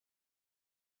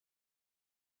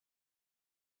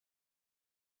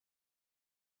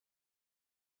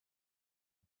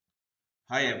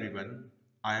Hi everyone,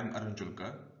 I am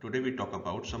Julka. Today we talk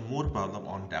about some more problem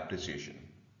on depreciation.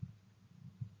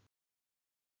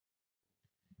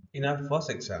 In our first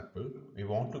example, we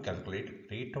want to calculate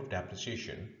rate of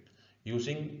depreciation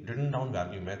using written down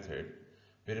value method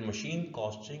where a machine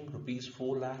costing rupees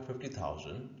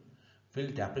 4,50,000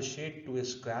 will depreciate to a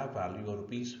scrap value of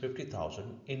rupees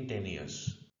 50,000 in 10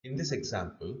 years. In this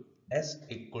example, S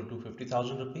equal to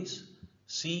 50,000 rupees,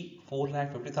 C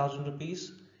 4,50,000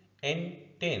 rupees, N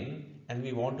 10, and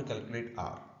we want to calculate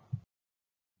R.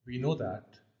 We know that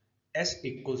S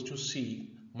equals to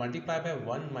C multiplied by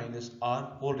 1 minus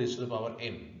R whole raised to the power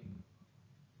N.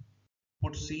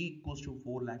 Put C equals to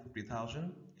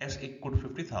 4,50,000, S equal to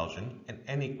 50,000 and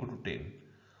N equal to 10.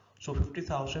 So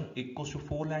 50,000 equals to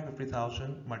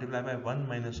 4,50,000 multiplied by 1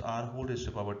 minus R whole raised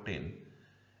to the power 10.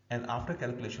 And after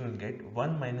calculation we'll get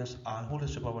 1 minus R whole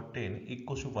raised to the power 10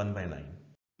 equals to 1 by 9.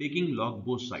 Taking log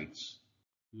both sides.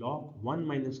 Log 1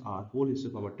 minus r whole raised to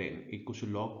the power 10 equals to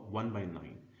log 1 by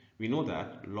 9. We know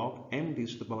that log m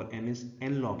raised to the power n is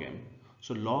n log m.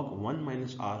 So log 1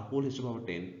 minus r whole raised to the power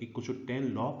 10 equals to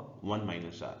 10 log 1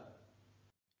 minus r.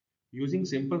 Using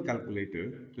simple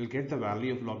calculator, we'll get the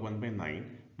value of log 1 by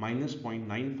 9 minus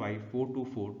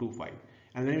 0.95424425.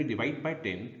 And when we divide by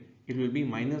 10, it will be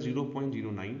minus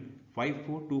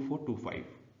 0.09542425.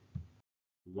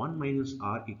 1 minus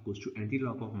r equals to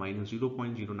antilog of minus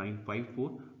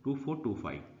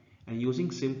 0.09542425, and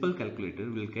using simple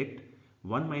calculator we'll get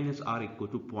 1 minus r equal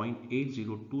to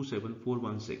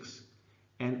 0.8027416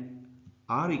 and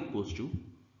r equals to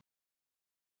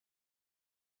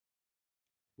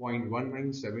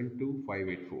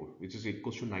 0.1972584, which is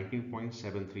equals to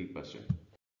 19.73%.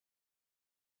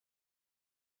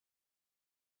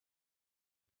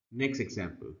 Next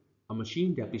example. A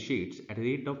machine depreciates at a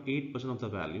rate of 8% of the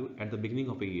value at the beginning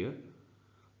of a year.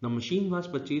 The machine was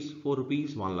purchased for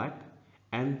rupees 1 lakh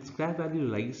and scrap value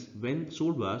realized when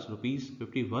sold was rupees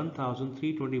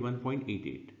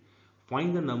 51,321.88.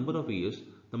 Find the number of years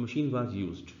the machine was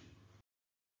used.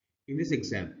 In this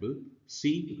example,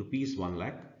 C rupees 1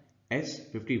 lakh, S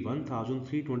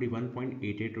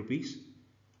 51,321.88 rupees,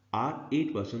 R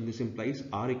 8%, this implies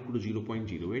R equal to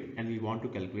 0.08 and we want to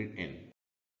calculate N.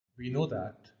 We know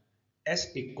that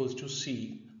S equals to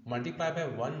C multiplied by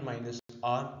 1 minus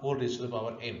R whole raised to the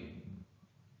power N.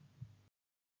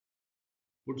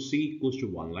 Put C equals to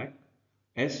 1 lakh,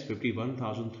 S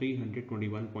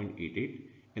 51,321.88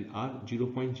 and R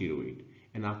 0.08,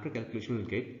 and after calculation we'll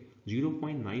get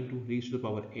 0.92 raised to the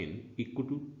power N equal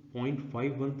to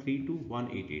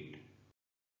 0.5132188.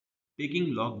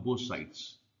 Taking log both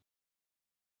sides.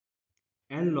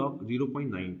 N log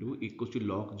 0.92 equals to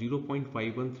log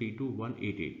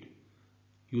 0.5132188.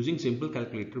 Using simple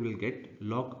calculator we'll get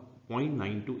log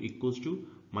 0.92 equals to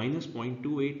minus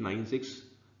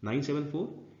 0.2896974,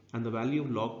 and the value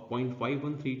of log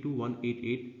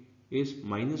 0.5132188 is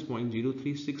minus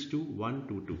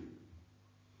 0.0362122.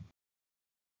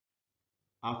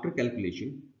 After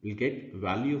calculation we'll get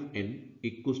value of N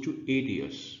equals to 8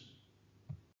 years.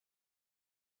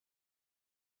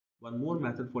 One more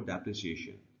method for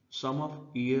depreciation, sum of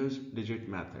years digit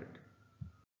method.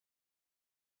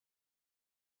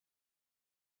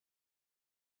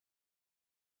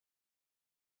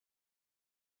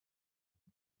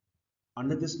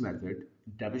 Under this method,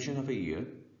 depreciation of a year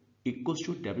equals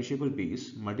to depreciable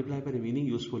base multiplied by remaining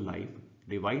useful life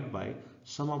divided by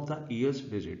sum of the year's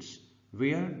digits,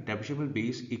 where depreciable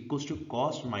base equals to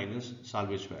cost minus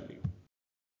salvage value.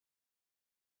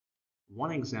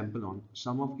 One example on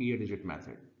sum of year digit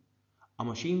method. A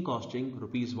machine costing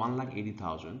rupees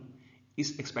 1,80,000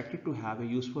 is expected to have a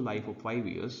useful life of 5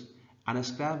 years and a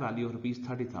scrap value of rupees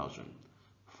 30,000.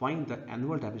 Find the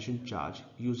annual depreciation charge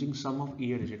using sum of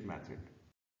year digit method.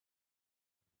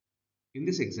 In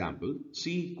this example,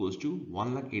 C equals to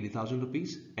 1,80,000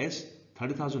 rupees, S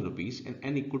 30,000 rupees and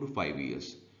N equal to 5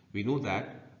 years. We know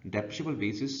that depreciable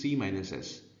base is C minus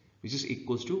S, which is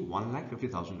equals to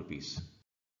 1,50,000 rupees.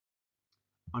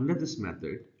 Under this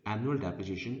method, annual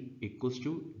depreciation equals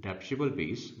to depreciable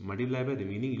base multiplied by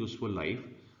remaining useful life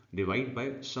divided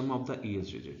by sum of the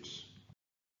year's digits.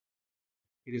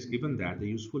 It is given that the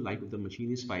useful life of the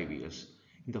machine is 5 years.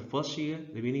 In the first year,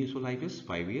 remaining useful life is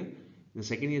 5 years. In the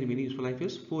second year, remaining useful life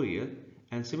is 4 years.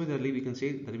 And similarly, we can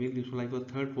say the remaining useful life of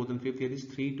the third, fourth and fifth year is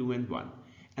 3, 2 and 1.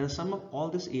 And the sum of all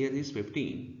this years is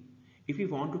 15. If we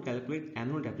want to calculate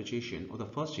annual depreciation of the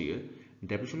first year,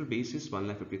 depreciable base is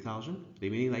 1,50,000,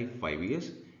 remaining life 5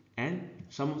 years, and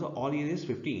sum of the all year is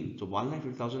 15. So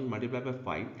 1,50,000 multiplied by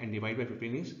 5 and divided by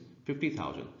 15 is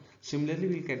 50,000. Similarly,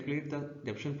 we'll calculate the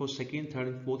depreciation for second, third,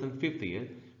 and fourth and fifth year,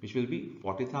 which will be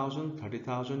 40,000,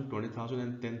 30,000, 20,000,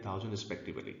 and 10,000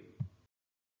 respectively.